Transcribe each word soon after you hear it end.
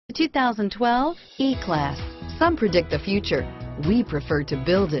2012 E-Class. Some predict the future. We prefer to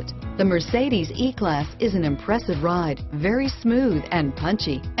build it. The Mercedes E-Class is an impressive ride, very smooth and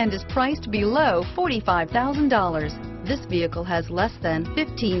punchy, and is priced below $45,000. This vehicle has less than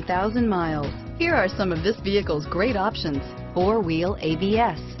 15,000 miles. Here are some of this vehicle's great options: four-wheel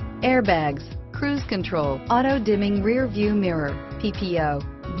ABS, airbags, cruise control, auto-dimming rear view mirror, PPO,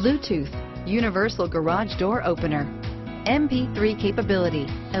 Bluetooth, universal garage door opener, MP3 capability,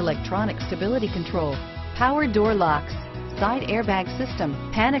 electronic stability control, power door locks, side airbag system,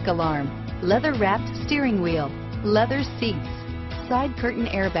 panic alarm, leather-wrapped steering wheel, leather seats, side curtain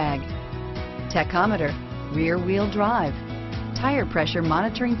airbag, tachometer, rear wheel drive, tire pressure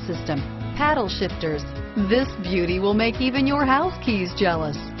monitoring system, paddle shifters. This beauty will make even your house keys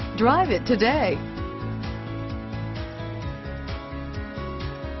jealous. Drive it today.